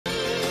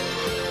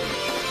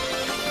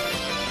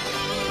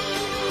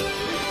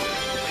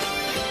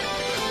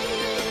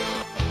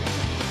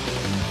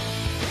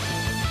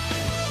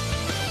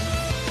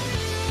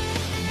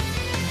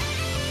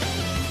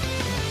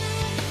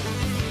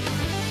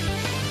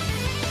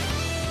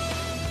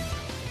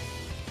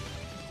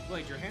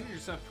Blade, you're handling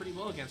yourself pretty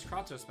well against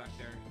Kratos back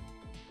there.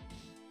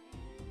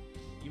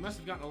 You must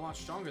have gotten a lot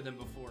stronger than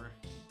before.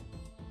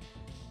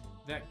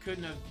 That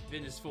couldn't have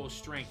been his full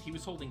strength. He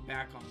was holding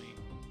back on me.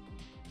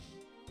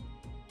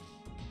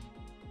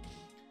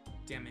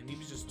 Damn it, he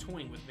was just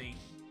toying with me.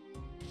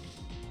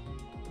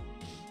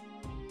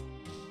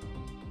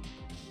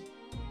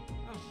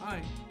 Oh,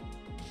 hi.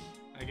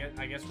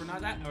 I guess we're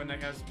not that. Oh, and I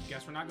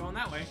guess we're not going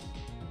that way.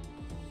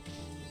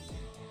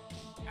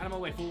 Out of my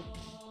way, fool.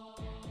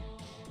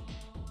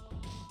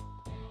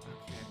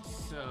 Okay,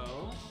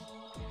 so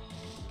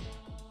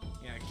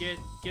yeah,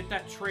 get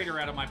that traitor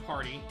out of my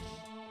party.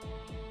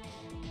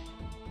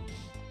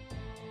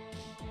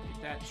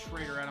 Get that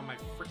traitor out of my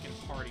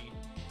frickin' party.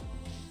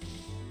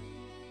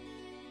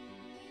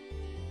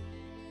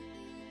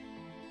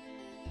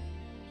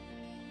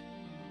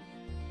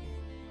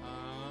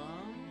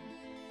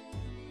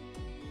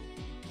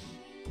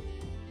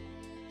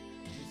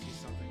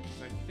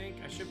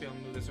 I should be able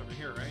to move this over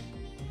here, right?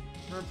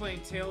 We're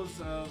playing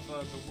Tales of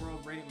the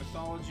World Radiant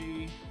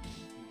Mythology.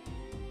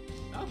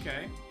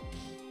 Okay.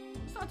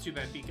 It's not too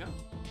bad, Pika.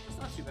 It's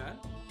not too bad.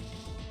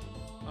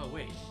 Oh,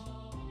 wait.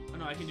 Oh,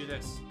 no, I can do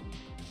this.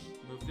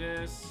 Move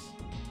this.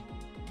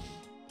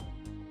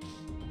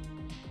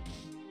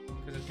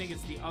 Because I think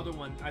it's the other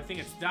one. I think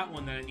it's that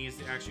one that it needs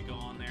to actually go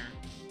on there.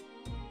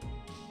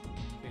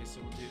 Okay, so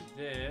we'll do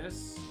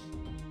this.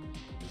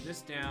 Move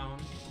this down.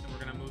 And we're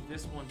going to move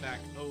this one back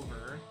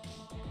over.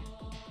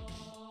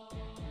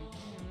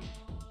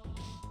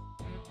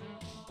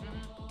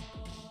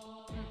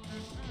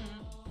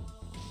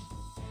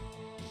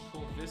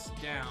 This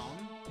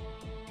down.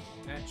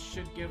 That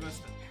should give us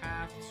the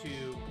path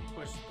to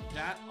push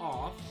that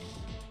off.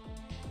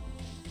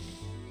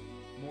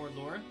 More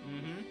Laura.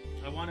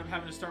 I wound up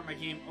having to start my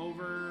game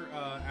over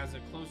as a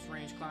close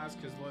range class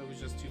because Lloyd was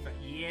just too fast.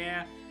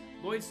 Yeah,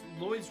 Lloyd's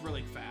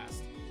really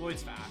fast.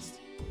 Lloyd's fast.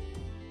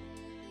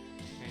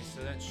 Okay,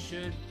 so that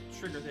should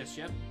trigger this.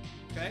 Yep.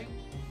 Okay.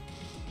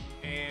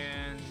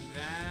 And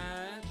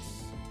that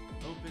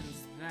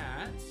opens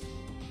that.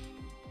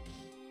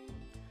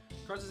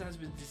 Kratos has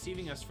been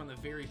deceiving us from the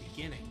very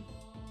beginning.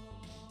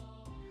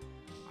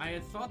 I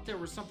had thought there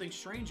was something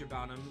strange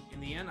about him. In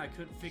the end, I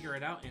couldn't figure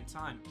it out in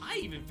time. I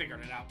even figured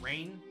it out,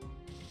 Rain.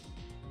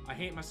 I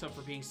hate myself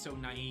for being so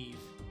naive.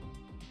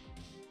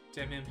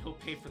 Damn him, he'll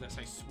pay for this,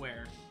 I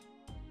swear.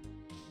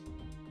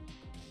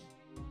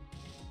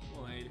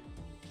 Lloyd.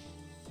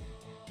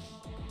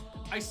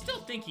 I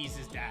still think he's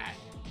his dad.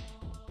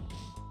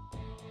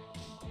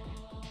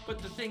 But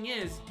the thing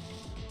is,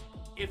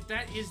 if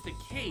that is the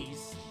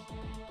case,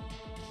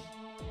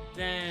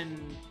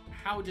 then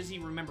how does he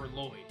remember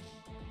Lloyd?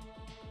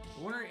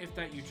 I wonder if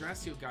that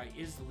Yggdrasil guy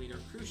is the leader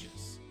of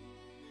Crucius.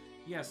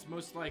 Yes,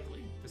 most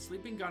likely. The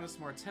sleeping goddess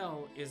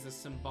Martel is the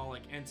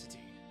symbolic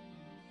entity,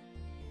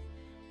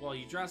 while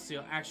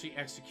Yggdrasil actually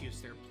executes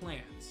their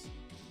plans.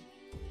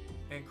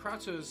 And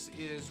Kratos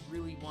is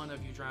really one of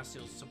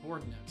Yggdrasil's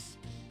subordinates.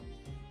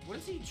 What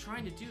is he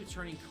trying to do,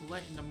 turning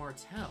Colette into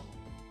Martel?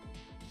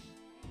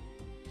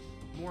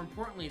 More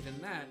importantly than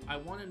that, I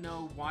want to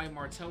know why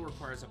Martel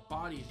requires a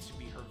body to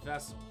be her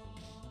vessel.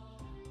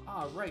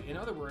 Ah, right. In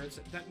other words,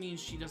 that means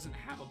she doesn't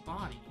have a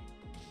body.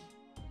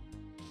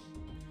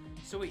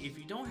 So wait, if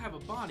you don't have a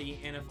body,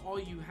 and if all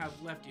you have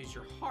left is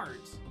your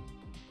heart,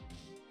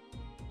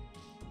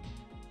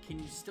 can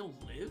you still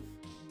live?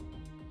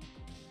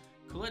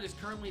 Colette is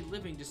currently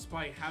living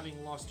despite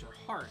having lost her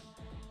heart.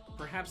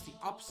 Perhaps the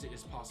opposite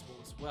is possible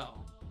as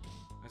well.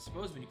 I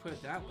suppose when you put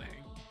it that way.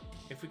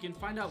 If we can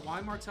find out why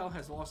Martel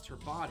has lost her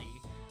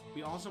body,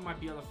 we also might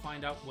be able to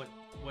find out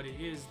what it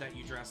is that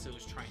Yggdrasil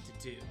is trying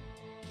to do.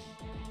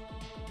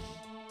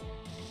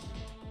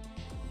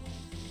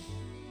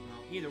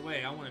 Well, either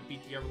way, I want to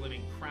beat the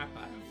ever-living crap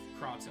out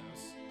of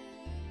Kratos.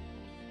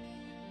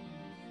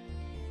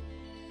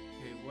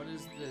 Okay, what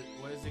is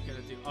it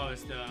gonna do? Oh,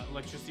 it's the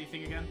electricity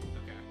thing again?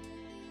 Okay.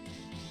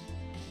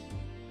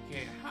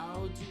 Okay,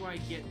 how do I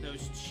get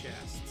those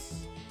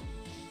chests?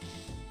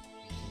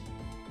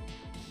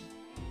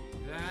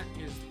 That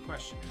is the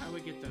question. How do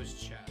I get those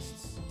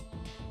chests?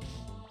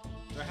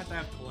 Do I have to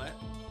have Colette?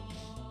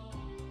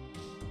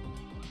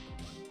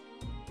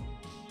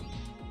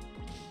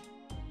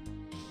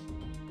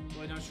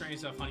 Well, don't strain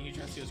yourself, honey. You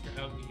just feels crazy.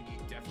 Oh, he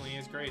definitely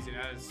is crazy.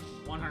 That is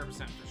 100%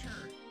 for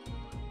sure.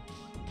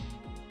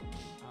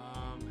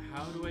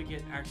 How do I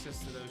get access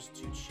to those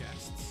two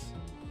chests?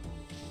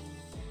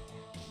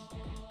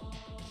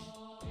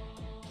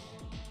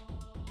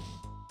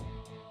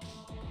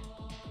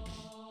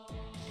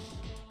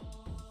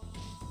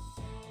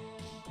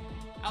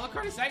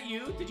 Alucard, is that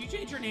you? Did you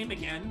change your name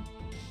again?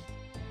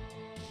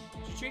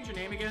 Did you change your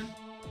name again?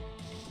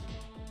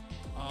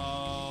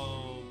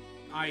 Oh,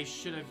 I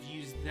should have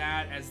used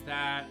that as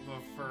that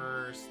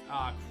first.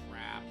 Ah,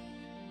 crap.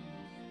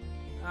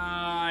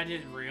 Ah, I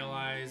didn't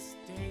realize.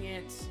 Dang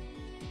it.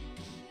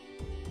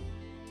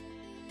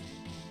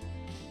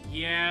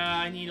 Yeah,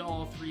 I need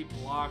all 3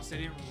 blocks. I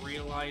didn't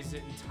realize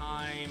it in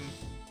time.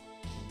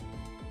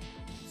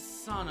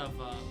 Son of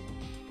a...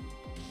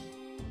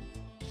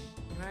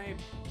 Can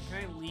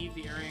I leave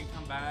the area and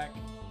come back?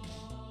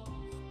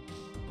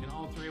 And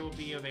all three will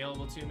be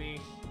available to me.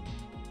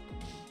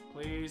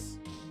 Please.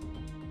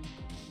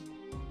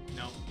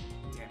 Nope.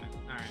 Damn it.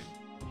 Alright.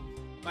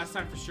 Last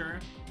time for sure.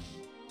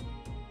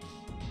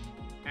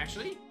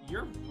 Actually,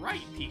 you're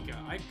right, Pika.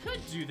 I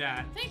could do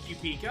that. Thank you,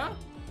 Pika.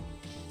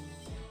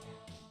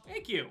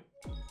 Thank you.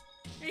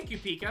 Thank you,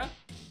 Pika.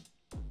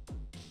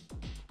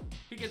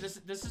 Pika,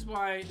 this is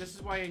why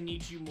I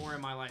need you more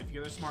in my life.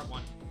 You're the smart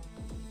one.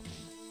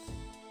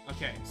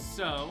 Okay,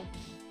 so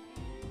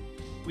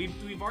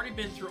we've already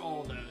been through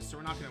all of those, so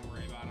we're not gonna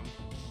worry about them.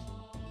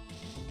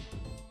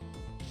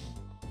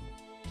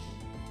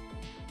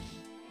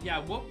 Yeah,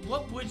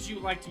 what would you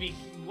like to be?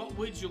 What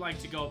would you like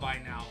to go by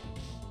now?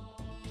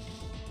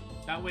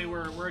 That way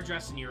we're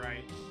addressing you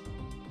right.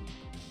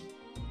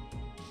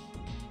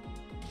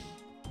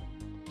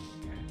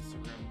 Okay, so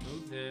we're gonna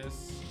move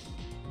this,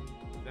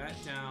 move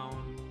that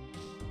down,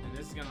 and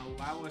this is gonna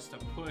allow us to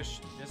push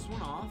this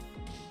one off.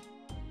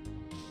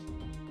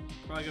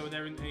 Probably go with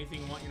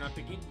anything you want. You're not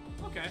picking.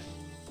 Okay.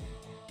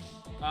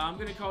 I'm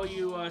gonna call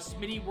you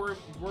Smitty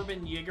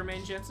Werben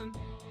Jägerman Jensen.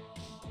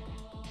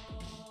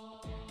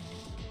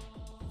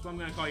 That's what I'm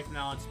gonna call you from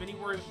now on. Smitty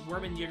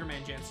Werben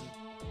Jägerman Jensen.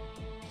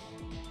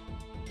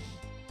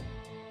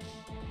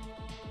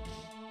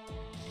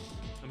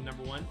 I'm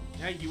number one.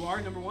 Yeah, you are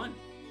number one.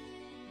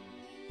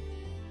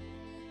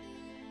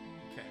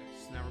 Okay,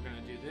 so now we're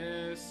gonna do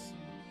this.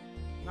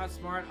 Not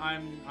smart.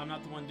 I'm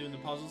not the one doing the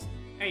puzzles.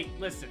 Hey,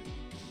 listen.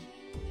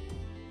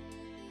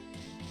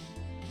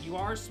 You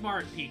are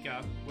smart,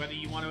 Pika. Whether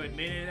you want to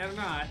admit it or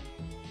not,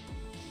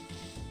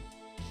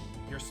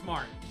 you're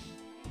smart.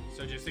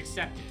 So just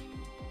accept it.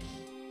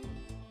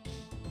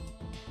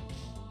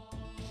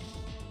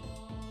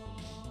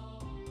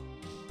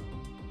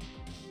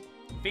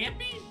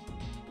 Vampy?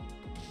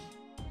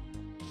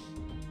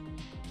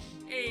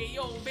 Hey,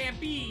 yo,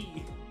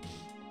 Vampy!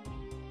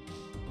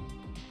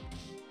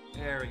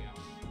 There we go.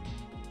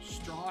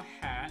 Straw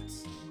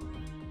hats.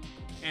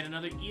 And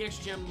another EX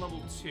gem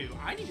level 2.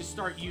 I need to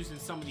start using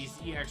some of these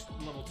EX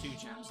level 2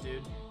 gems,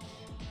 dude.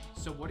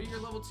 So what are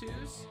your level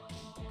 2s?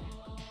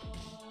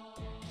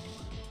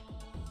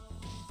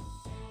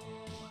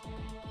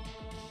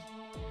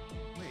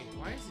 Wait,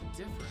 why is it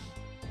different?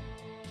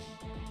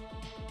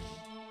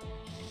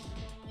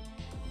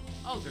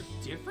 Oh, they're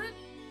different?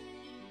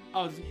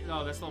 Oh,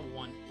 that's level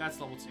 1.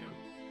 That's level 2.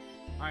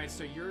 Alright,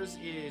 so yours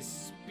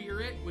is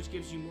Spirit, which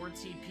gives you more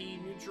TP.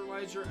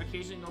 Neutralizer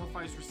occasionally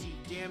nullifies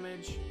received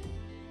damage.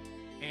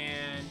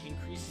 And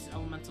increases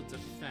elemental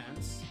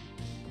defense.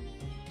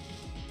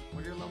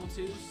 What are your level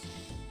 2s?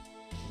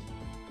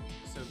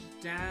 So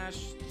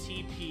dash,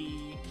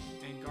 TP,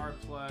 and guard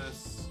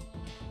plus.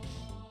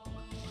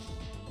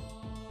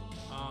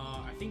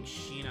 I think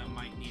Sheena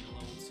might need a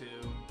level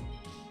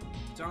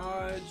 2.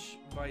 Dodge,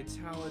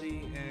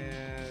 vitality,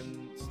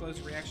 and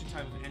slows reaction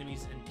time of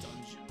enemies and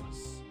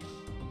dungeons.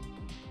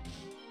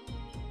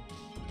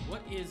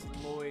 What is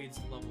Lloyd's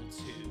level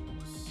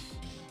 2s?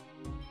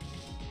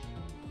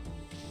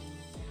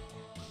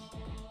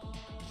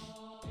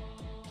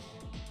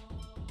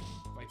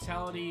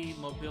 Vitality,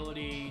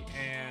 mobility,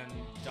 and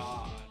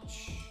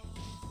dodge.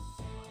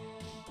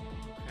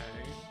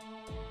 Okay.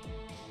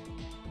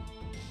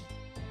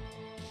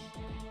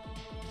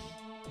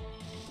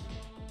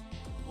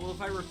 Well, if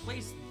I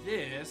replace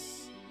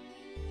this,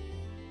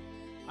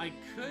 I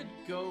could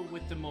go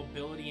with the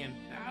mobility and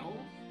battle.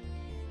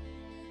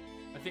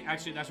 I think,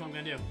 actually, that's what I'm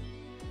gonna do.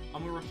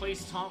 I'm gonna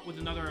replace Taunt with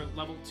another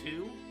level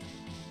 2.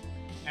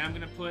 And I'm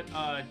gonna put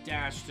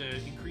dash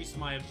to increase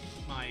my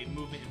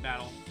movement in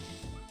battle.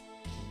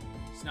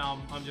 So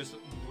now I'm just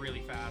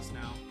really fast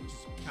now, which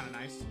is kind of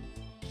nice.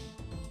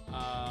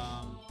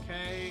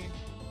 Okay.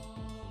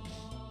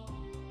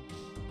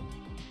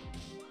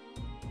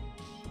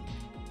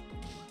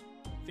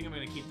 I think I'm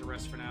gonna keep the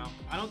rest for now.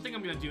 I don't think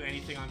I'm gonna do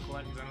anything on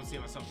Colette because I don't see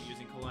myself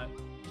using Colette.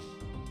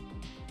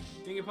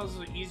 Thinking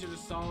puzzles are easier to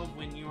solve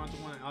when you aren't the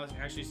one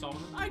actually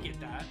solving them. I get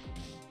that.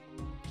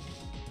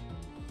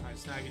 Alright,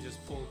 so now I can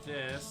just pull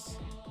this.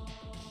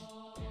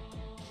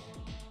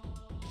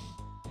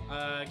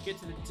 Get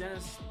to the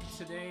dentist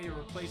today to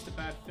replace the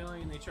bad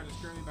filling, and they try to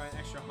screw me by an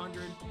extra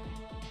 100.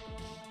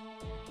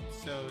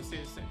 So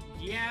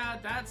yeah,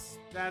 that's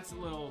a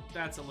little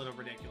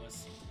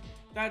ridiculous.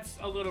 That's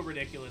a little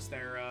ridiculous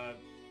there.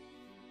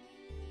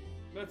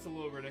 That's a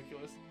little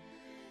ridiculous.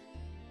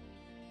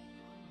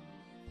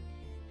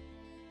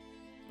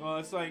 Well,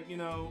 it's like, you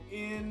know,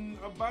 in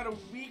about a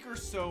week or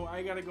so,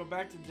 I gotta go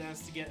back to the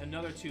dentist to get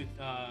another tooth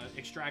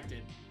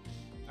extracted.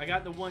 I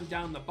got the one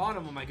down the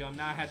bottom of my gum,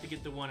 now I have to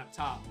get the one up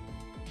top.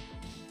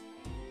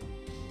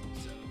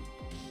 So.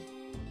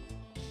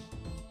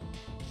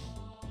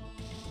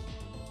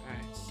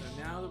 Alright, so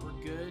now that we're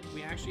good,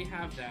 we actually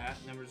have that,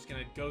 and then we're just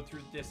gonna go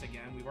through this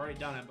again. We've already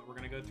done it, but we're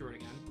gonna go through it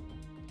again.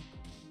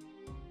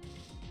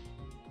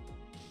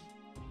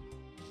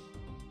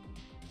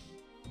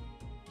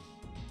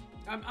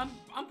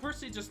 I'm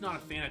personally just not a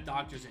fan of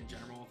doctors in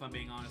general, if I'm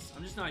being honest.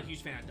 I'm just not a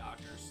huge fan of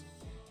doctors.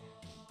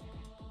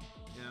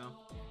 You know?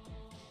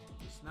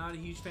 Just Not a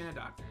huge fan of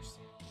doctors.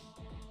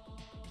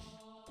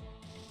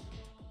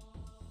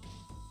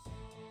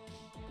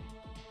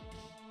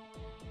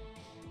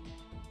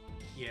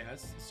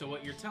 Yes, so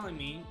what you're telling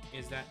me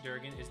is that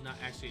Durgan is not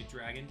actually a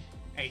dragon.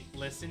 Hey,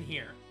 listen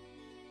here.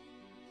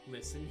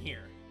 Listen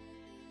here.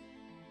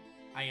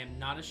 I am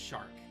not a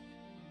shark.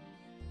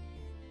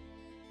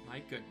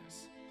 My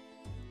goodness.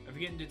 If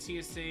we get into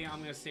TSA, I'm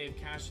gonna save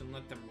cash and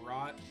let them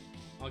rot.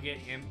 I'll get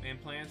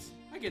implants.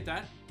 I get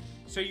that.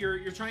 So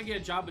you're trying to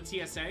get a job with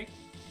TSA?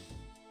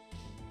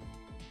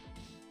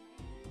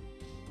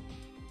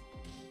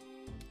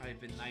 I've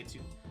been lied to.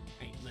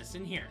 Hey,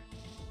 listen here.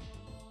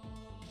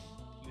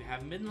 You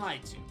haven't been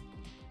lied to.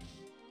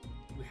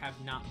 You have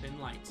not been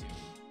lied to.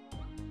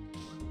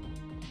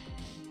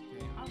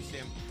 Okay, obviously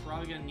I'm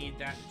probably gonna need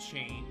that to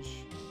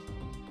change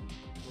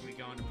when we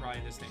go into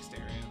probably this next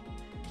area.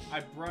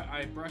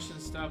 I brush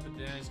and stuff, but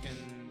then I just can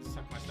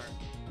suck my start.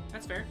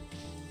 That's fair.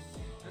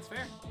 That's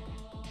fair.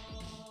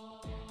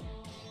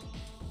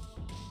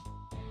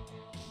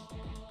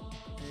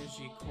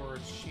 Energy core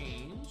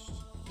changed.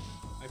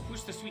 I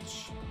push the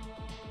switch.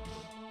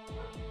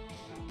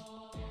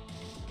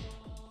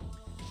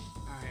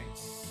 Alright,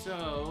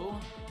 so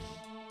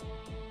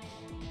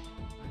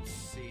let's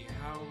see,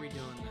 how are we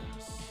doing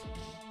this?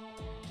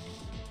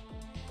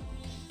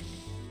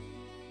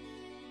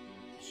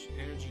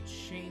 Energy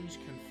change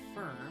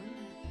confirmed.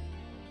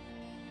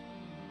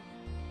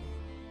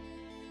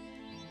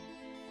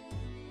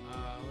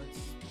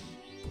 Let's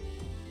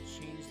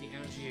change the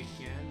energy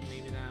again.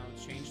 Maybe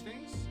that'll change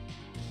things.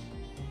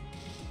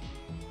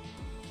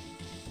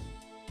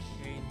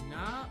 Okay,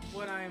 not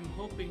what I'm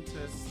hoping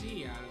to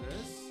see out of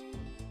this.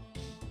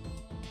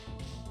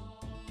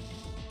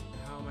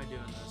 How am I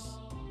doing this?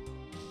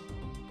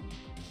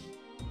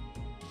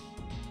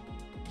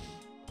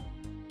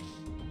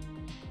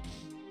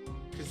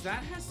 Because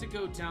that has to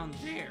go down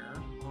there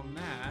on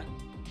that.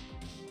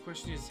 The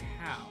question is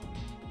how.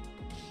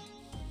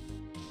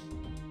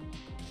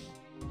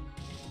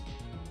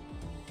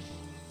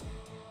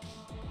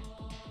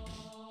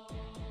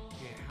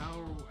 Okay,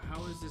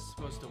 how is this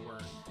supposed to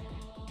work?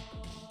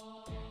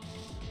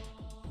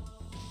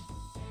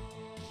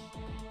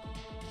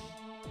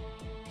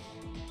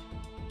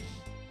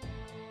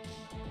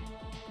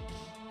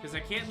 Because I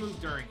can't move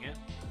during it.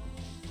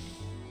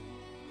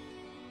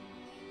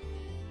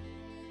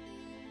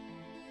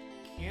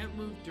 Can't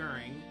move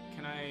during.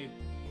 Can I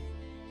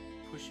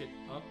push it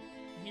up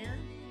here?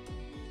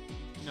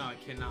 No, I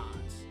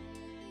cannot.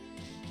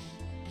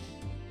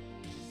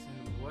 So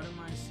what am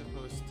I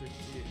supposed to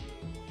do?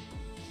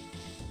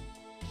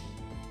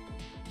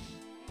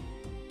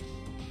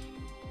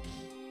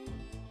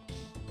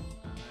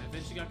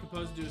 Eventually got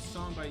composed to a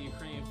song by a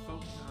Ukrainian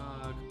folk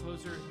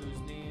composer whose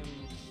name...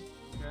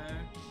 Okay.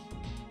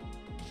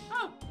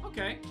 Oh,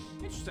 okay.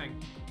 Interesting.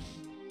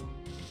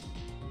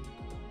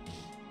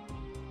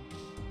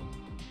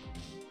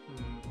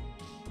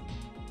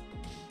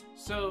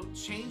 So,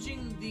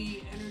 changing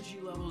the energy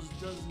levels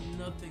does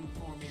nothing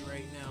for me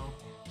right now.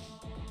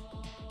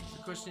 So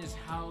the question is,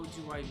 how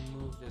do I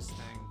move this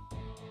thing?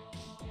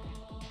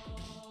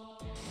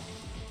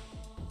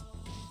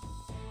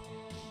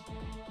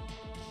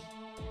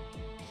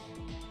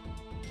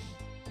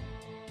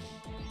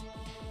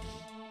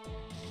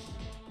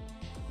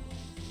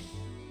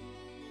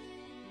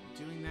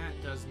 Doing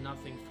that does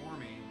nothing for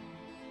me.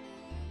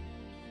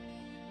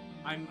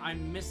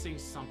 I'm missing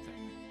something.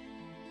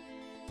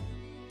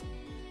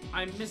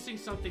 I'm missing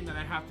something that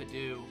I have to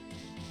do.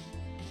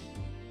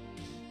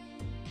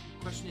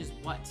 Question is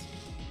what?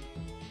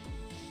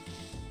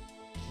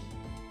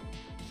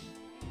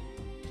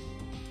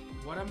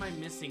 What am I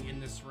missing in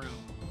this room?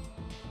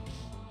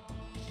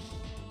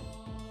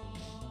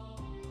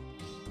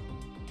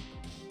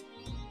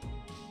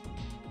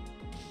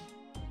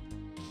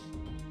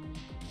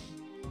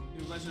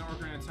 New Legend of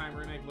Ocarina of Time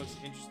remake looks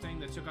interesting.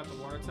 They took out the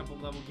water temple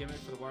level gimmick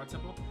for the water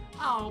temple.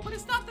 Oh, but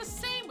it's not the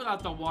same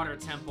without the water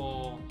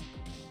temple.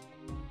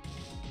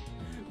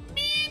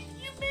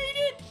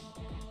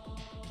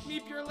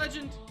 Meep, you're a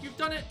legend. You've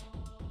done it.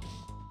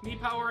 Meep,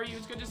 how are you?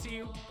 It's good to see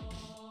you.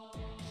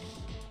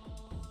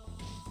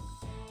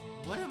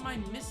 What am I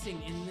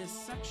missing in this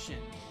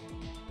section?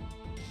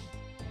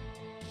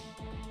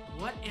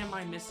 What am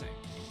I missing?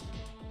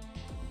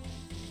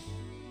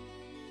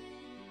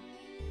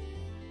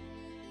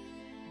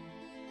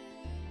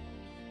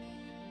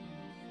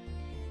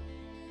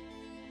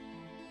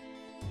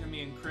 It's gonna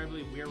be an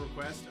incredibly weird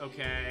request.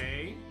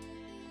 Okay.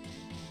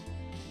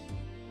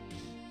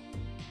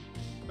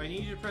 I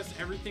need you to press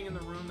everything in the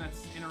room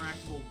that's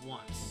interactable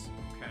once.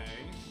 Okay.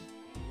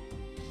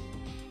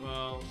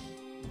 Well,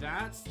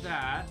 that's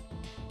that.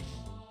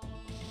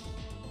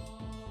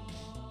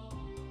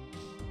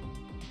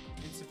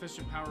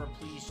 Insufficient power,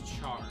 please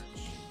charge.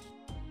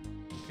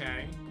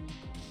 Okay.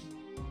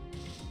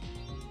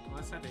 Well,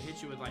 let's have to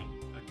hit you with like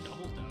a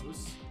double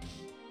dose.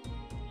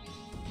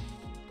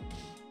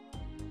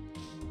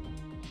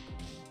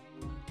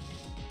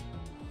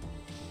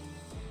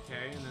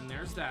 Okay, and then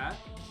there's that.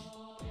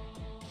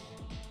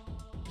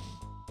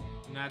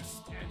 And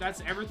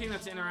that's everything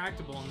that's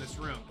interactable in this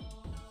room.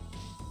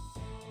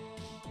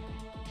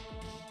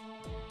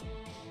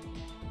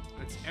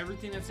 That's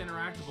everything that's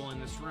interactable in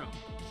this room.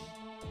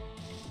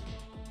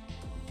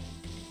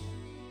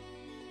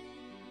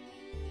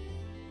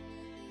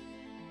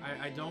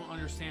 I don't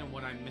understand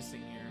what I'm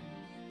missing here.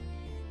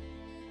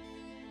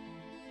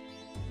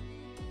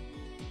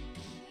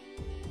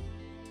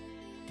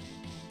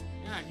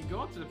 Yeah, I can go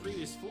up to the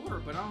previous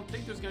floor, but I don't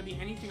think there's gonna be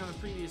anything on the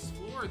previous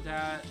floor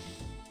that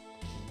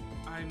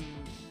I'm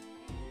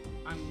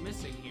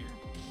missing here.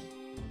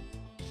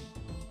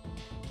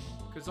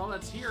 Because all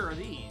that's here are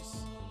these.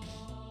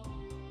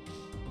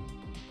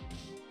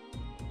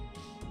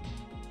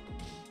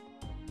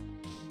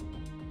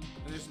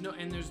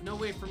 And there's no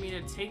way for me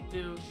to take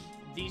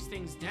these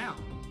things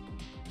down.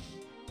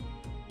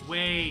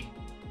 Wait.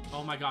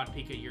 Oh my god,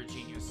 Pika, you're a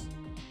genius.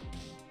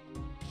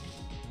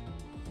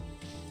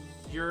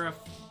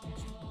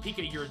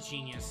 Pika, you're a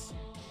genius.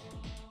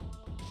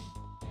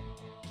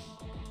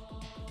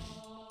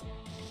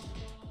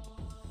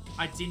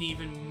 I didn't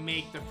even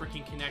make the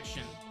freaking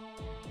connection.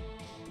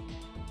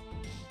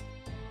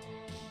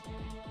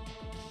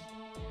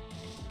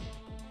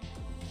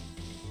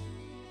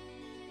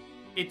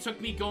 It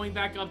took me going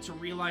back up to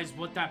realize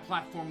what that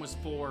platform was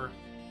for.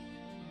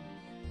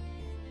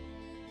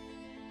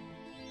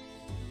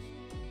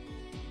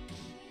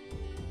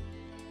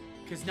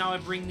 Because now I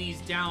bring these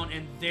down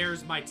and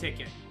there's my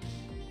ticket.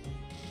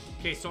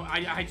 Okay, so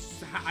I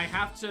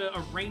have to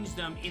arrange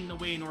them in the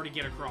way in order to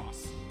get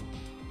across.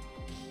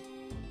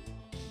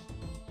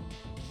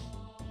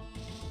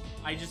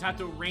 I just have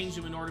to arrange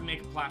them in order to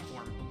make a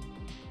platform.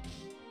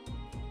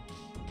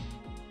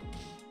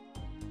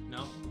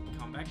 No,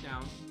 come back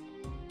down.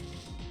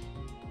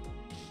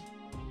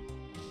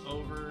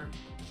 Over.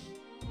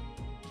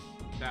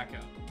 Back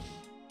up.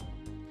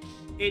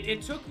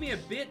 It took me a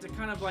bit to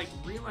kind of like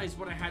realize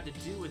what I had to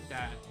do with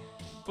that.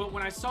 But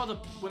when I saw the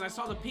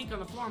pink on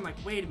the floor, I'm like,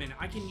 wait a minute,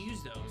 I can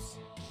use those.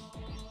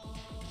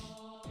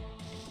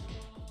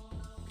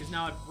 Because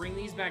now I bring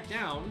these back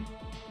down,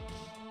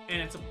 and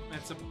it's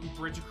a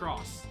bridge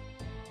across.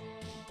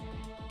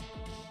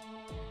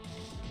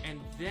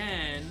 And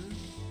then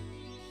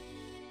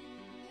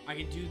I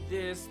can do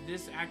this.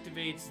 This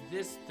activates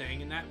this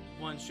thing, and that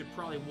one should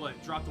probably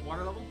what? Drop the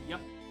water level?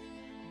 Yep.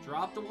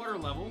 Drop the water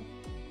level.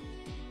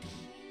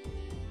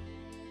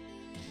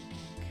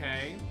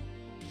 Okay.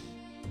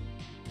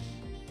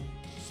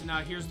 So now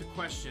here's the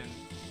question.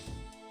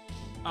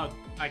 Oh,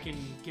 I can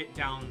get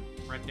down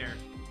right there.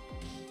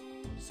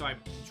 So I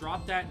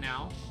drop that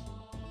now.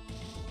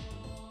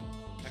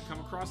 I come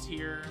across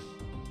here.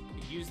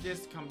 I use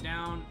this to come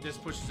down. This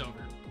pushes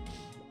over.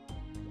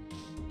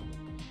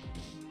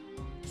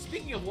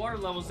 Speaking of water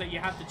levels that you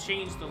have to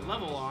change the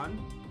level on.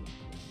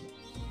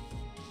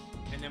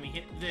 And then we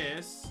hit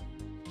this.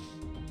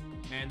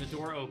 And the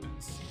door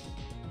opens.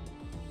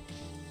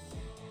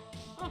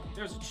 Oh,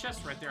 there's a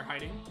chest right there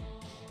hiding.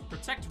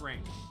 Protect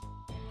ring.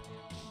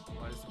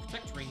 What does the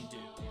protect ring do?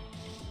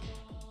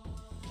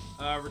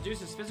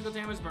 Reduces physical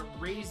damage but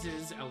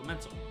raises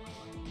elemental.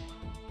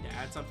 Yeah,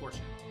 that's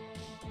unfortunate.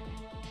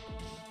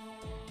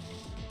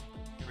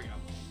 Here we go.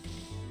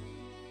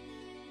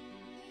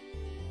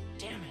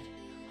 Damn it.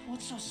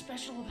 What's so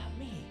special about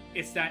me?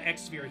 It's that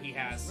X-Sphere he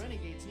has. These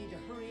renegades need to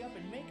hurry up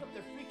and make up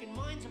their freaking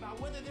minds about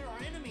whether there are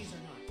enemies or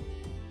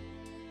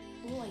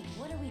not. Lloyd,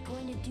 what are we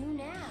going to do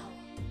now?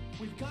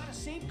 We've got to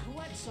save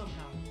Colette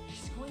somehow.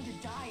 She's going to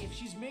die if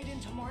she's made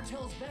into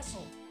Martel's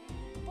vessel.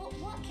 But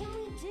what can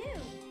we do?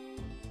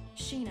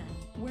 Sheena,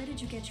 where did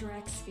you get your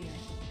X-Sphere?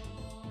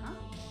 Huh?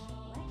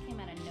 Well, that came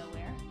out of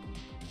nowhere.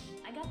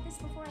 I got this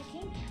before I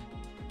came here.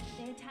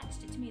 They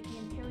attached it to me at the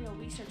Imperial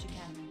Research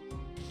Academy.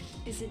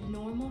 Is it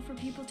normal for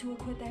people to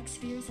equip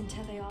X-Spheres in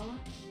Tethe'Alla?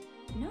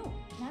 No,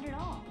 not at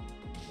all.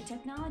 The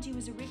technology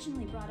was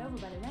originally brought over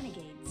by the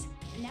renegades.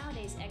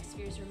 Nowadays,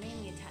 X-Spheres are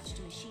mainly attached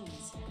to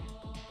machines.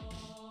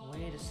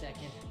 Wait a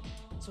second.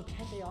 So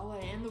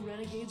Tethe'Alla and the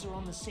renegades are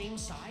on the same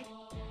side?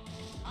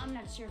 I'm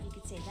not sure if you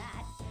could say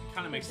that.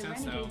 Kind of makes sense,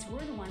 though. The renegades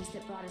were the ones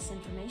that brought us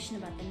information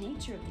about the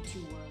nature of the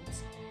two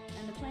worlds.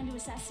 And the plan to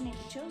assassinate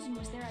the Chosen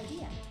was their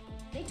idea.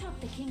 They talked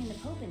the king and the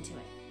pope into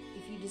it.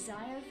 If you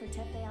desire for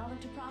Tethe'Alla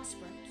to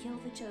prosper, kill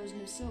the Chosen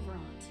of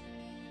Silverant.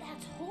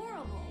 That's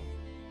horrible.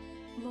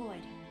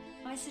 Lloyd,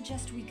 I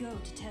suggest we go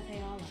to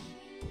Tethe'Alla.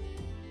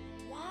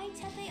 Why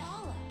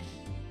Tethe'Alla?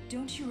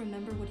 Don't you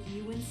remember what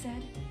Ewan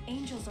said?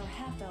 Angels are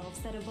half-elves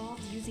that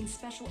evolved using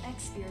special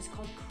X-Spheres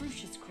called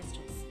Crucius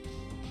crystals.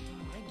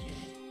 Oh, I get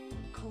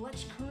it.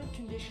 Colette's current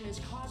condition is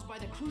caused by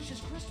the Crucius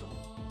crystal.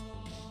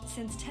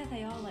 Since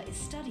Tethe'Alla is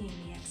studying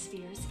the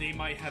X-Spheres, They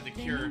might have the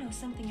they cure. may know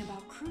something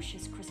about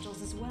Crucius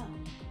crystals as well.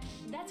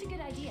 That's a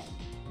good idea.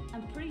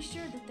 I'm pretty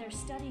sure that they're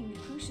studying the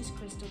Crucius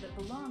crystal that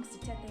belongs to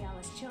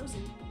Tethe'Alla's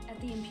Chosen at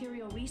the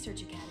Imperial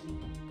Research Academy.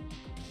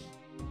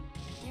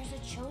 There's a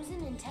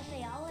Chosen in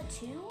Tethe'Alla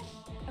too?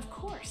 Of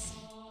course.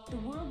 The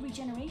world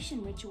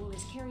regeneration ritual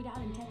is carried out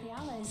in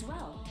Tethe'Alla as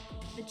well.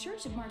 The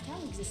Church of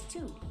Martel exists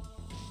too.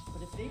 But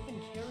But if they've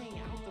been carrying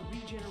out the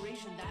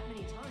regeneration that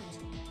many times,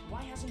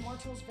 why hasn't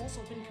Martel's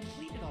vessel been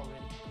completed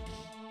already?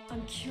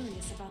 I'm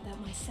curious about that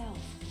myself.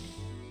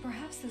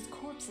 Perhaps those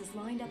corpses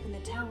lined up in the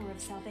Tower of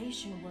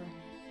Salvation were...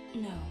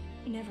 No,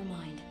 never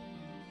mind.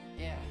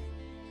 Yeah,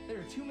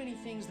 there are too many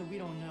things that we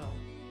don't know.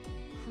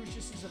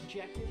 Crucius's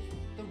objective,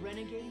 the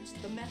renegades,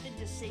 the method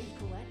to save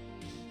Colette.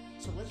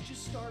 So let's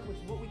just start with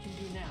what we can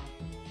do now.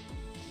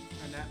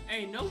 And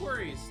hey, no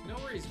worries,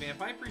 Vamp.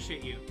 I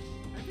appreciate you.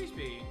 I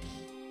appreciate you.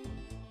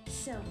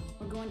 So,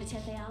 we're going to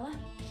Tethe'Alla?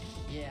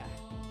 Yeah,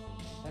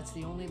 that's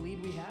the only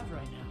lead we have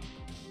right now.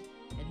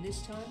 And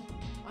this time,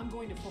 I'm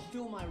going to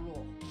fulfill my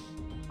role.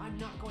 I'm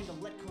not going to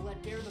let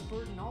Colette bear the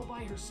burden all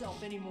by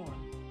herself anymore.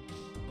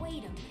 Wait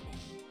a minute.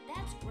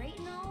 That's great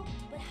and all,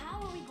 but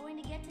how are we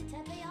going to get to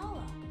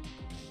Tethe'Alla?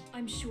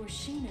 I'm sure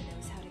Sheena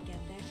knows how to get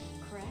there,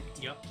 correct?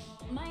 Yep.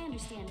 My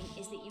understanding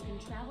is that you can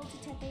travel to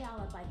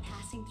Tethe'Alla by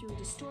passing through a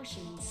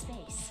distortion in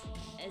space.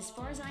 As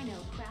far as I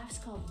know, crafts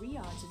called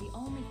Riods are the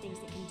only things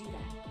that can do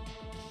that.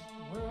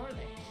 Where are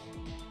they?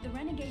 The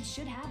renegades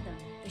should have them.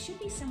 They should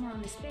be somewhere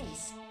on this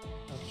base.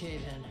 Okay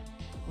then,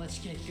 let's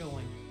get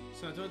going.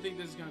 So I don't think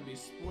this is going to be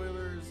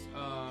spoilers,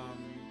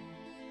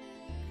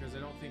 because I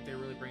don't think they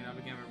really bring it up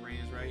again, but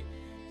Rain is right.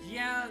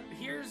 Yeah,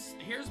 here's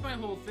my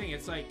whole thing.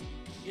 It's like,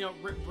 you know,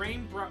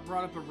 Rain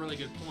brought up a really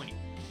good point.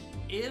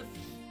 If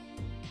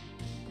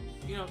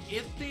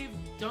they've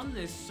done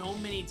this so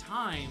many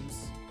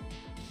times,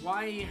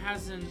 why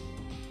hasn't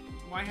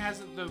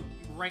the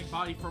right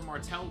body for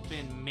Martel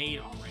been made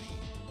already?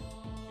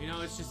 You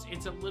know,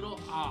 it's a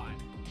little odd.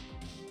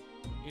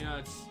 You know,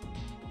 it's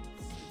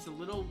a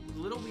little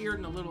weird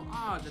and a little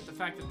odd that the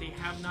fact that they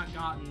have not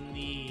gotten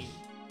the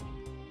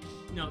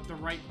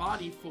right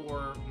body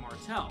for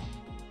Martel.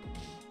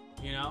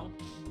 You know,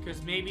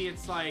 because maybe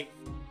it's like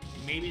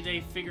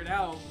they figured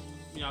out.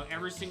 You know,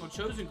 every single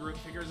chosen group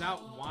figures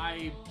out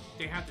why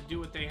they have to do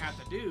what they have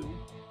to do,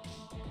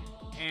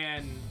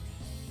 and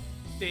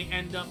they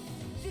end up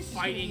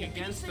fighting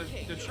against the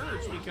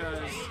church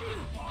because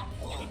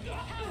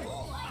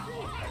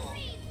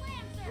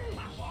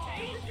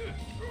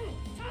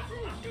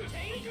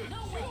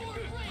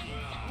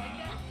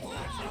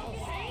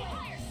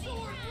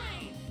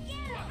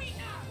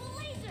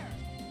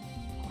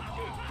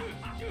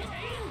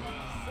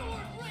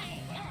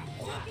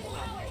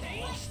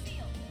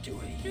Do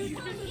it you.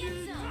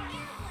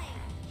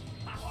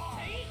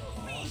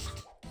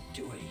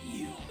 Do it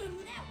you.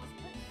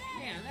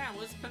 man, that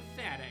was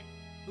pathetic.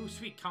 Ooh,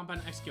 sweet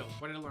compound X skill.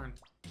 What did I learn?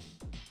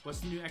 What's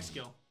the new X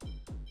skill?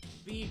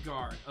 V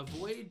guard.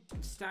 Avoid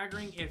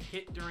staggering if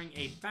hit during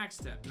a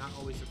backstep. Not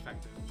always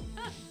effective.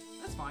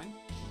 That's fine.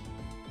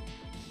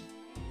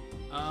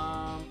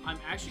 I'm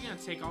actually gonna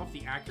take off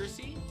the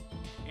accuracy,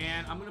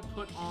 and I'm gonna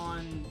put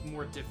on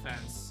more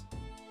defense.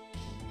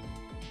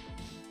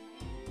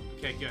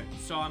 Okay, good.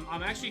 So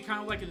I'm actually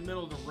kind of like in the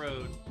middle of the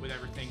road with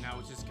everything now,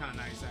 which is kind of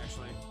nice,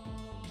 actually.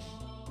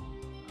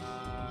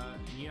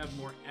 And you have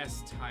more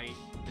S-type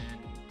than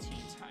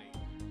T-type.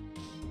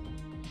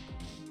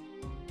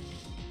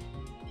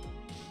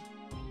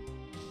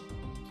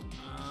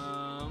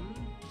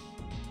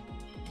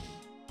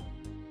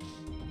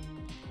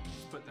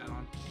 Let's put that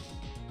on.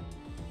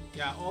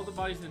 Yeah, all the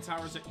bodies in the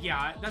towers.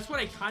 Yeah, that's what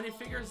I kind of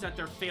figured, is that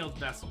they're failed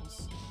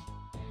vessels.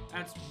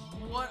 That's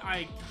what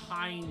I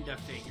kind of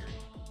figured.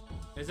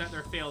 Is that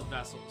they're failed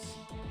vessels.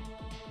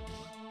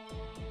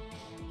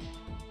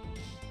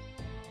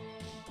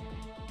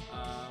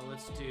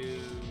 Let's do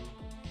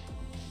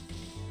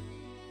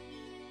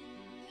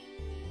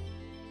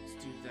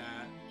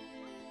that.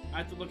 I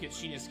have to look at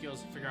Sheena's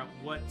skills to figure out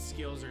what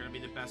skills are going to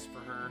be the best for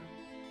her.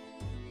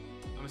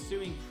 I'm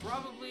assuming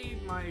probably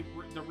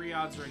the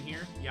Riods are in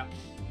here. Yep.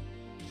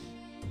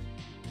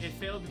 It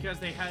failed because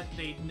they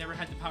never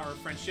had the power of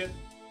friendship.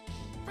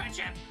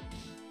 Friendship.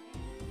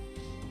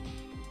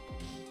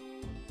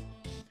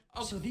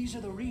 Oh, so these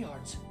are the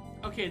Riods.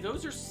 Okay,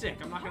 those are sick.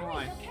 I'm not gonna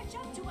lie. They'll catch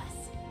up to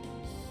us.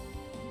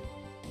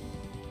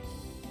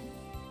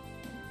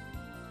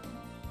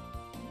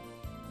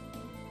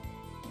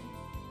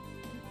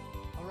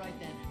 All right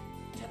then,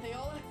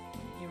 Tethe'Alla,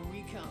 here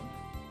we come.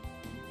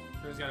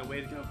 There's got a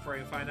way to go before I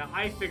can find out.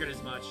 I figured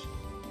as much.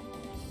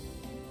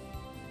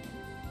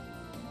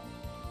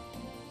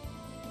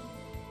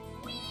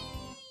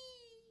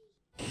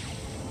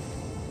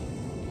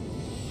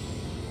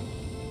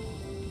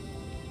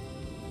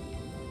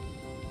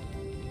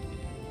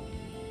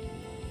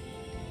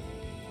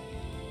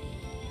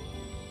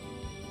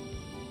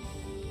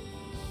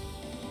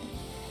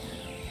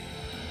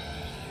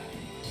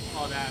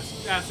 Oh,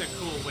 that's a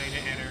cool way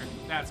to enter.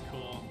 That's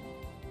cool.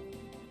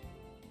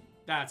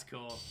 That's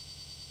cool.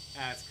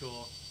 That's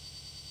cool.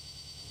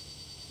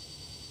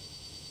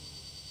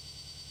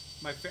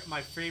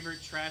 My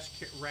favorite trash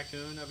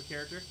raccoon of a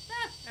character.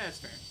 That's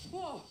fair.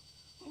 Whoa,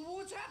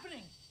 what's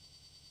happening?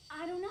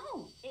 I don't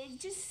know. It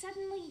just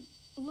suddenly...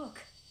 Look,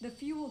 the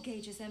fuel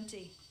gauge is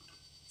empty.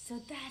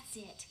 So that's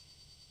it.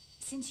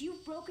 Since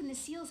you've broken the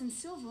seals in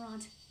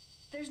Silverant,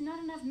 there's not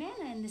enough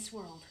mana in this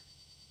world.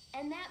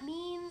 And that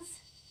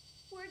means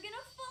we're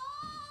gonna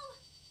fall.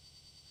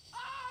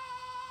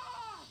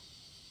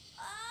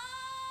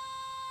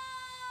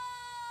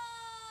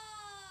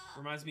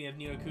 Reminds me of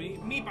Neo Kuni.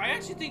 Meep, I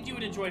actually think you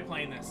would enjoy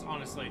playing this,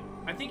 honestly.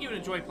 I think you would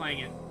enjoy playing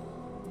it.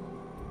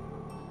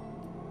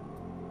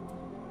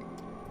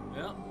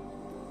 Well,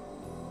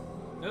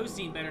 those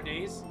seen better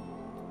days.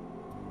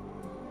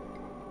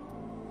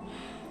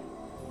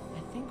 I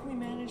think we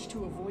managed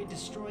to avoid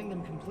destroying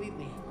them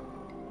completely.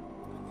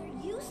 But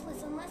they're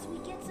useless unless we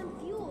get some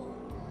fuel.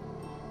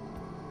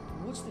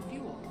 What's the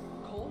fuel?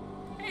 Coal?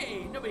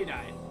 Hey, nobody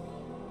died.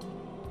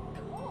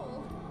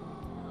 Coal?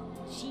 Oh,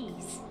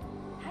 jeez.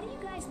 How do you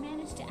guys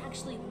manage to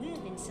actually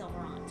live in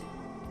Silverant?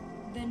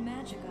 Then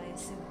magic, I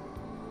assume.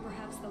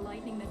 Perhaps the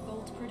lightning that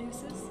Volt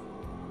produces?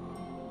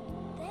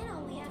 Then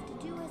all we have to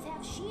do is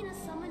have Sheena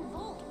summon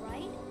Volt,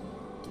 right?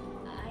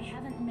 I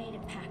haven't made a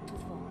pact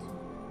with Volt.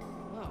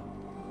 Oh,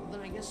 well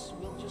then I guess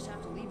we'll just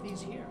have to leave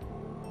these here.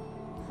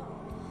 Oh,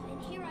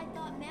 and here I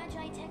thought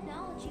Magi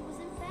technology was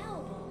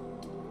infallible.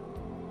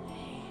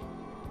 Hey,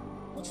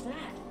 what's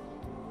that?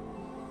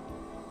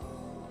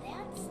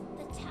 That's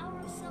the Tower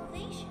of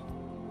Salvation.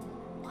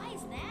 Why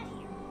is that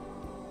here?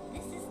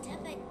 This is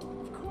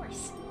Of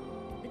course.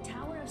 The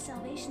Tower of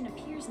Salvation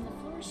appears in the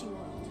Flourishing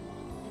World.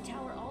 The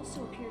tower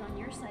also appeared on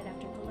your side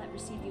after Colette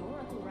received the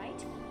Oracle,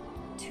 right?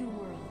 2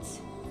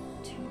 worlds.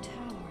 2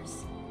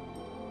 towers.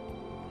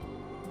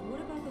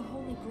 What about the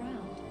Holy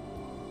Ground?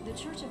 The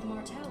Church of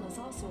Martel is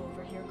also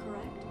over here,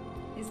 correct?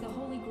 Is the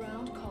Holy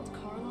Ground called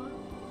Karlon?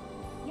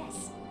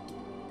 Yes.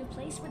 The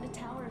place where the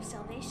Tower of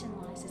Salvation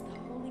lies is the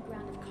Holy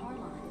Ground of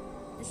Karlon,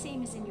 the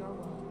same as in your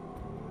world.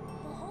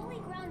 The Holy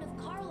Ground of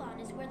Karlon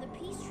is where the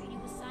peace treaty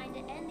was signed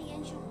to end the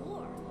ancient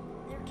war.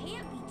 There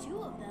can't be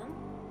 2 of them.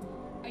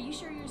 Are you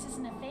sure yours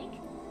isn't a fake?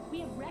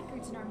 We have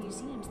records in our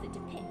museums that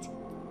depict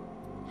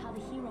how the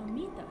hero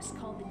Mythos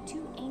called the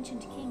 2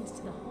 ancient kings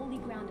to the Holy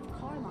Ground of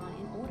Karlon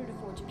in order to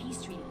forge a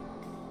peace treaty.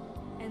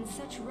 And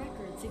such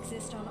records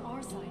exist on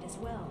our side as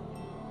well.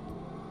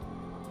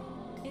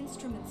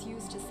 Instruments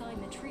used to sign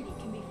the treaty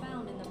can be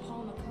found in the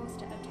Palma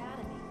Costa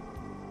Academy.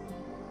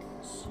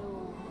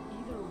 So,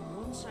 either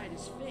one side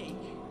is fake,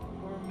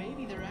 or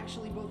maybe they're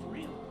actually both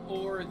real.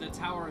 Or the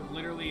tower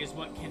literally is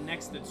what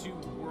connects the 2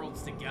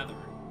 worlds together.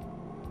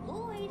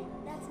 Lloyd,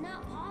 that's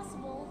not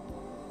possible.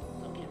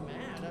 Don't get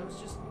mad, I was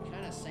just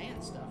kind of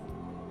saying stuff.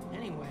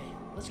 Anyway,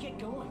 let's get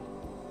going.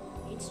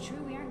 It's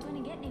true we aren't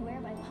going to get anywhere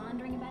by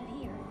pondering about it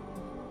here.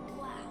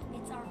 Wow,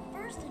 it's our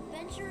first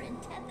adventure in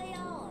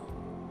Tethe'Alla.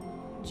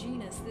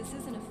 Genus, this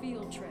isn't a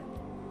field trip.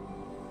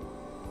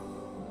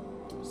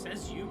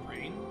 Says you,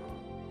 Brain.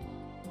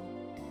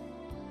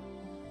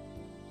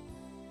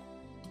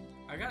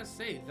 I gotta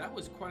say, that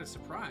was quite a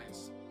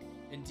surprise.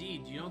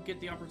 Indeed, you don't get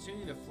the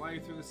opportunity to fly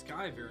through the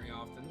sky very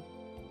often.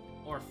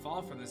 Or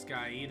fall from the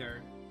sky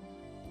either.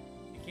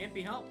 It can't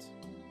be helped.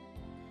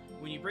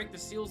 When you break the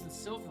seals in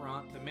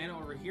Silverant, the mana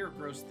over here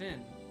grows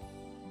thin.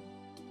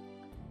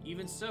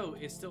 Even so,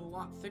 it's still a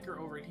lot thicker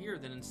over here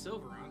than in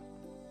Silverant.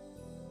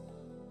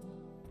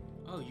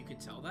 Oh, you can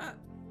tell that?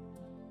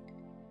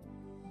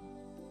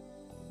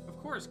 Of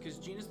course, because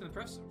Genus and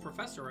the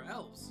Professor are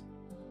elves.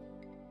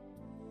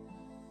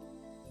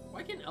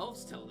 Why can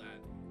elves tell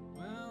that?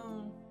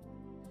 Well,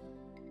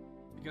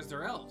 because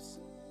they're elves.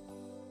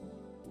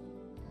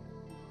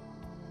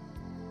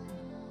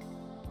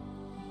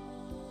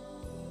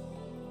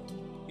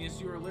 Yes,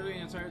 you are literally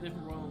an entirely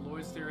different world, and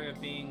Lloyd's theory of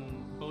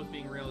both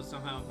being real is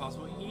somehow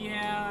impossible.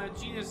 Yeah,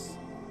 Genus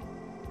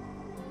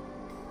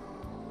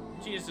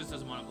just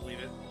doesn't want to believe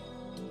it.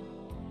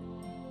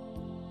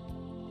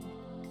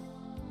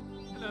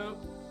 Hello.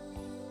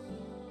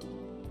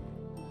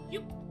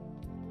 Yep.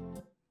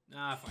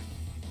 Ah, fine.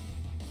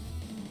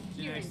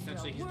 Genus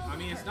essentially, I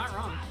mean, it's not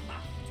wrong.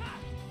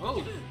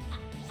 Oh.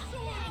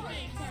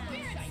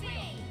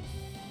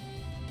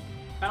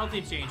 Battle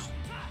theme changed.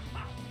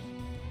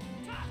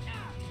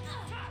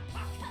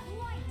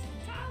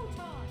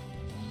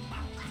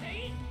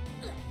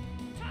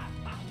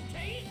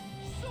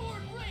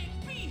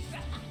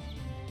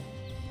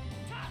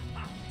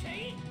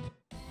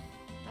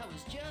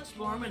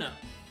 Warming up.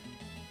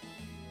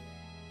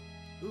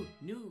 Ooh,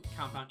 new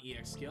compound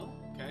EX skill.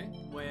 Okay.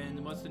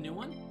 What's the new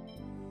one?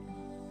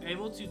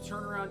 Able to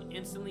turn around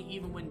instantly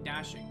even when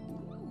dashing.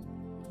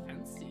 Ooh,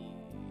 fancy.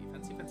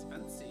 Fancy, fancy,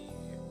 fancy.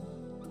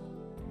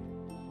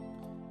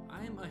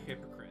 I am a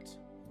hypocrite.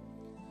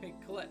 Hey,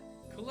 Colette.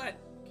 Colette,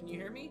 can you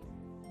hear me?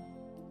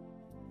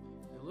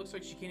 It looks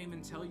like she can't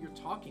even tell you're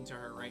talking to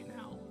her right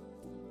now.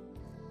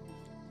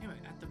 Anyway,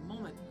 at the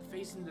moment,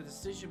 facing the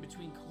decision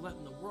between Colette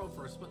and the world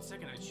for a split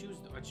second, I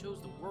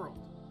chose the world.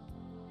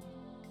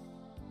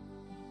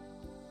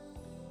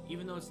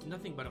 Even though it's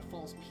nothing but a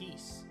false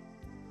peace.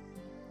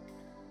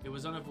 It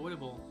was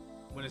unavoidable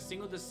when a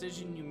single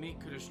decision you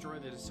make could destroy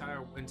the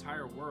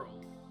entire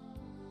world.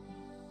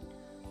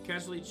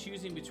 Casually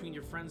choosing between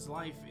your friend's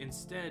life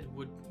instead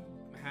would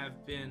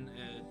have been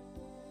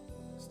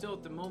still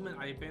at the moment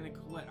I abandoned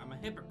Colette. I'm a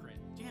hypocrite.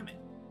 Damn it.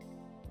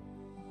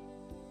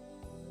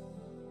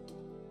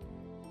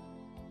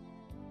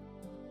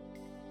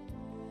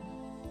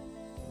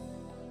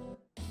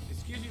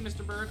 Excuse me,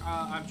 Mr. Bird.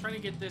 I'm trying to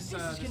get this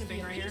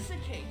thing right here.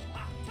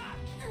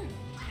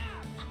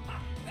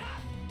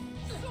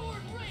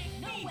 Sword ring!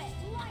 No Beast! way!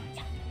 Light!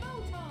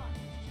 Photon!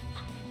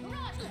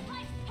 Mirage!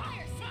 Light!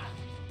 Fire! Seal!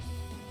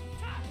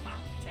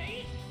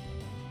 Tate!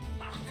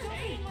 Don't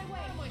get in my way!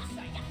 Out of my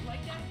sight!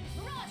 Like that?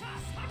 Mirage!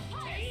 Fire!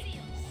 Tate!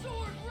 Seal!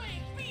 Sword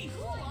ring! Beast!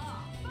 Cool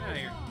off! Get out of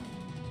here.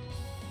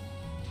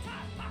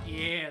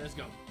 Yeah, let's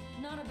go.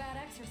 Not a bad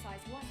exercise,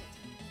 was it?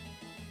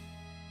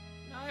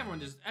 No,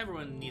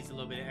 everyone needs a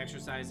little bit of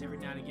exercise every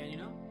now and again, you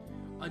know?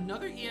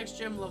 Another EX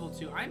Gem level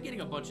 2. I'm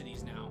getting a bunch of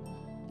these now.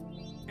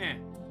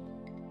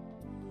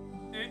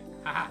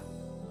 Haha.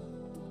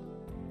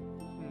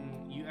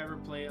 You ever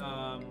play,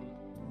 have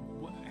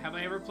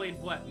I ever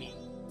played what me?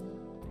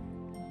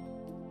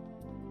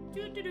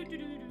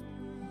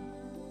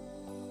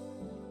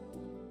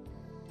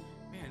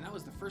 Man, that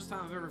was the first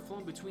time I've ever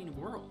flown between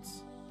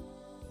worlds.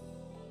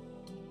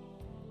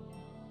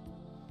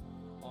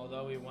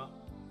 Although we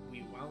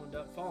wound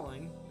up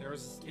falling, there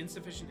was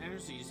insufficient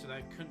energy, so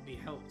that couldn't be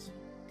helped.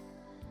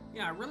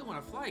 Yeah, I really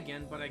want to fly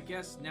again, but I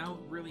guess now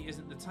really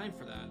isn't the time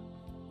for that.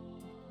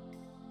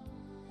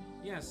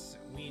 Yes,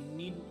 we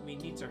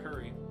need to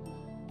hurry.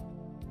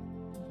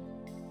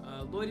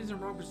 Lloyd isn't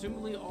wrong.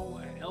 Presumably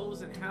all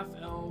elves and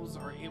half-elves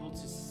are able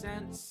to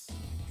sense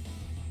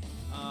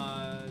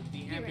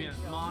the ambient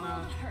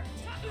mana,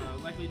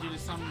 likely due to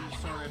some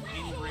sort of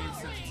ingrained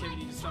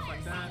sensitivity to stuff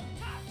like that.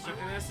 So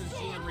in essence,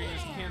 Gene and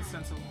Radius can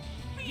sense a...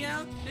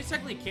 Yeah, they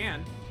technically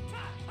can.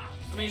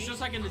 I mean, it's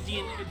just like in the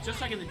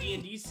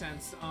D&D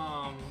sense,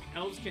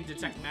 elves can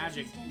detect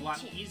magic a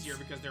lot easier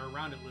because they're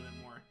around it a little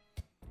bit more.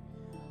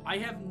 I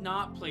have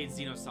not played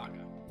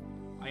Xenosaga.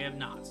 I have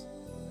not.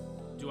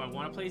 Do I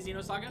want to play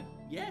Xenosaga?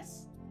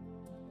 Yes.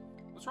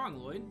 What's wrong,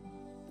 Lloyd?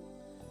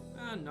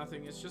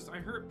 Nothing. It's just I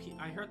hurt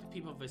the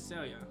people of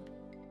Visalia.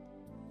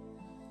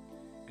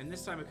 And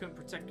this time I couldn't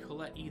protect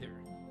Colette either.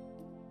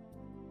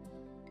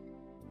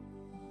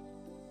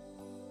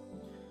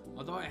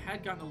 Although I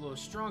had gotten a little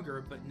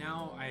stronger, but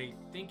now I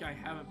think I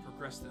haven't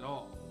progressed at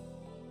all.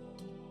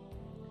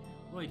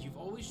 Lloyd, you've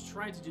always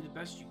tried to do the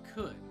best you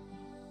could.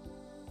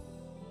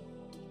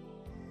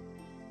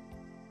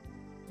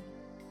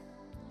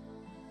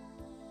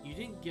 You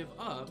didn't give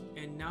up,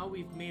 and now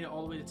we've made it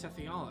all the way to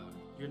Tethe'Alla.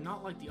 You're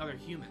not like the other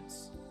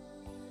humans.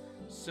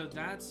 So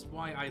that's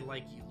why I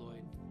like you,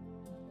 Lloyd.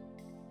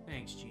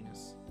 Thanks,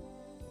 Genus.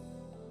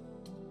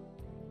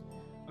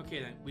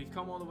 Okay then, we've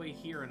come all the way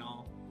here and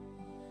all.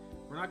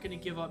 We're not going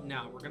to give up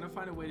now. We're going to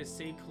find a way to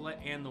save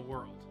Colette and the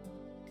world.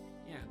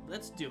 Yeah,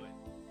 let's do it.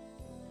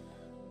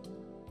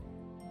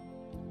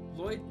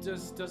 Lloyd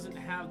just doesn't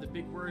have the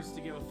big words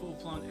to give a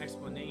full-blown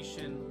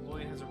explanation.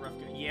 Lloyd has a rough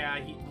go. Yeah,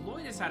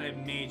 Lloyd has had a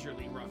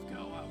majorly rough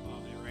go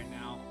of it right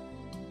now.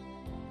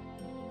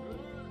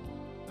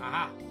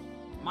 Aha!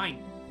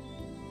 Mine!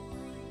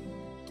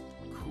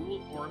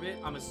 Cool orbit?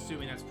 I'm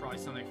assuming that's probably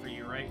something for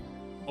you, right?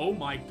 Oh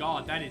my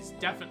god, that is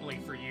definitely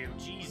for you.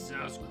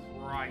 Jesus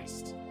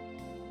Christ.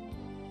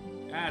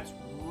 That's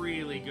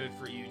really good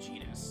for you,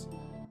 Genus.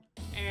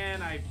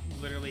 And I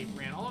literally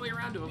ran all the way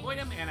around to avoid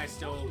him, and I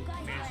still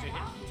managed to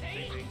hit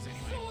big things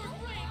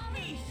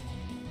anyway.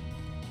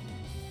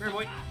 Here,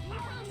 boy.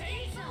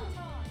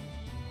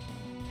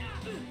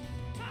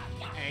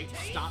 Hey,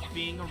 stop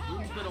being a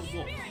rude little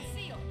wolf.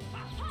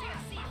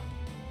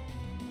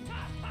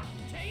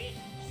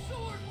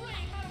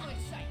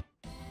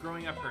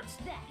 Growing up hurts.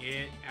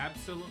 It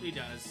absolutely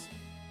does.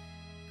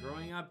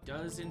 Growing up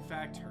does, in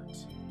fact, hurt.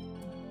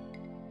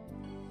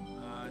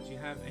 Do you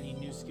have any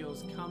new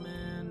skills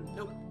coming?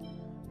 Nope.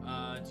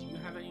 Do you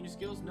have any new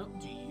skills? Nope.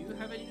 Do you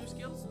have any new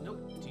skills?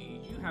 Nope. Do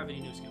you have any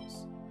new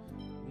skills?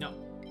 No.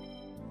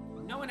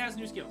 No one has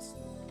new skills.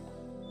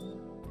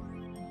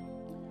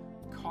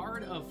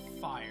 Card of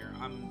Fire.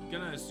 I'm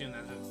gonna assume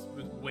that that's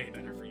way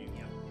better for you.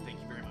 Yeah. Thank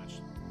you very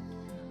much.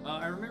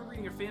 I remember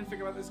reading a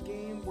fanfic about this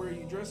game where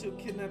Yggdrasil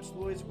kidnaps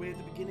Lloyd's way at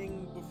the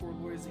beginning before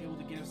Lloyd is able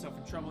to get himself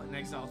in trouble and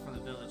exiled from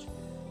the village.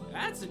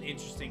 That's an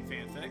interesting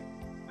fanfic.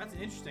 That's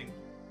interesting.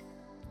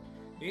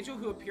 The angel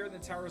who appeared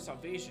in the Tower of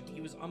Salvation, he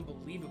was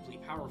unbelievably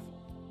powerful.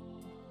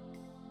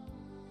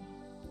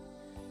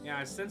 Yeah,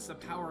 I sense the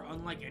power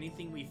unlike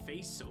anything we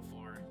faced so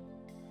far.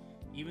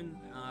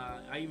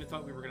 I even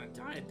thought we were gonna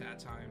die at that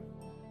time.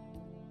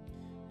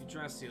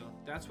 Yggdrasil,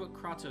 that's what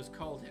Kratos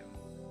called him.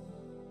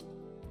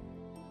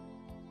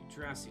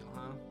 Yggdrasil,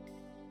 huh?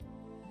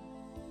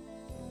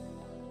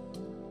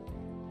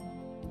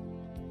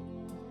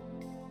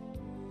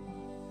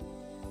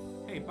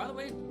 Hey, by the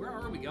way, where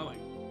are we going?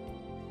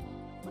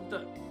 What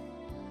the?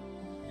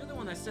 You're the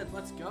one that said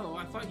let's go.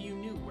 I thought you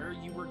knew where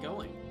you were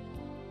going.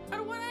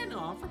 How do I know?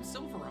 I'm from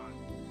Silveron.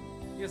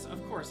 Yes,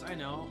 of course, I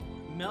know.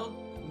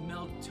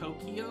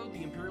 Tokyo,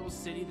 the imperial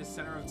city, the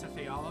center of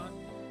Tethe'Alla.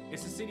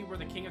 It's the city where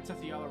the king of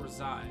Tethe'Alla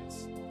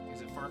resides.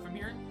 Is it far from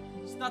here?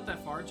 It's not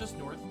that far, just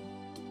north.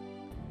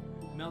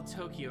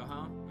 Tokyo,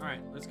 huh?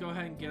 Alright, let's go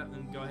ahead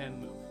and go ahead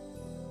and move.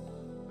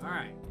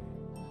 Alright.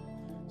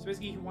 So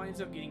basically he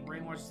winds up getting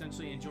brainwashed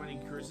essentially and joining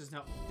Cruz's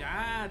now.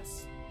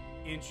 That's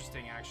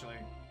interesting, actually.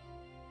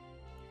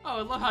 Oh,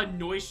 I love how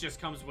Noish just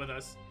comes with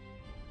us.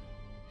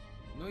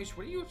 Noish,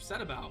 what are you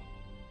upset about?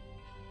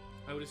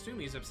 I would assume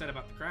he's upset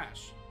about the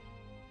crash.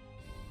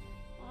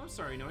 Oh, I'm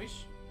sorry,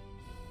 Noish.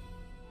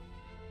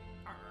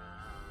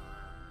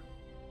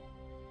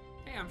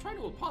 Hey, I'm trying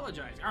to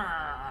apologize.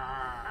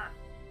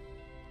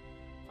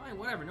 Fine,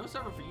 whatever. No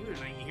supper for you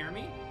tonight, you hear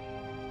me?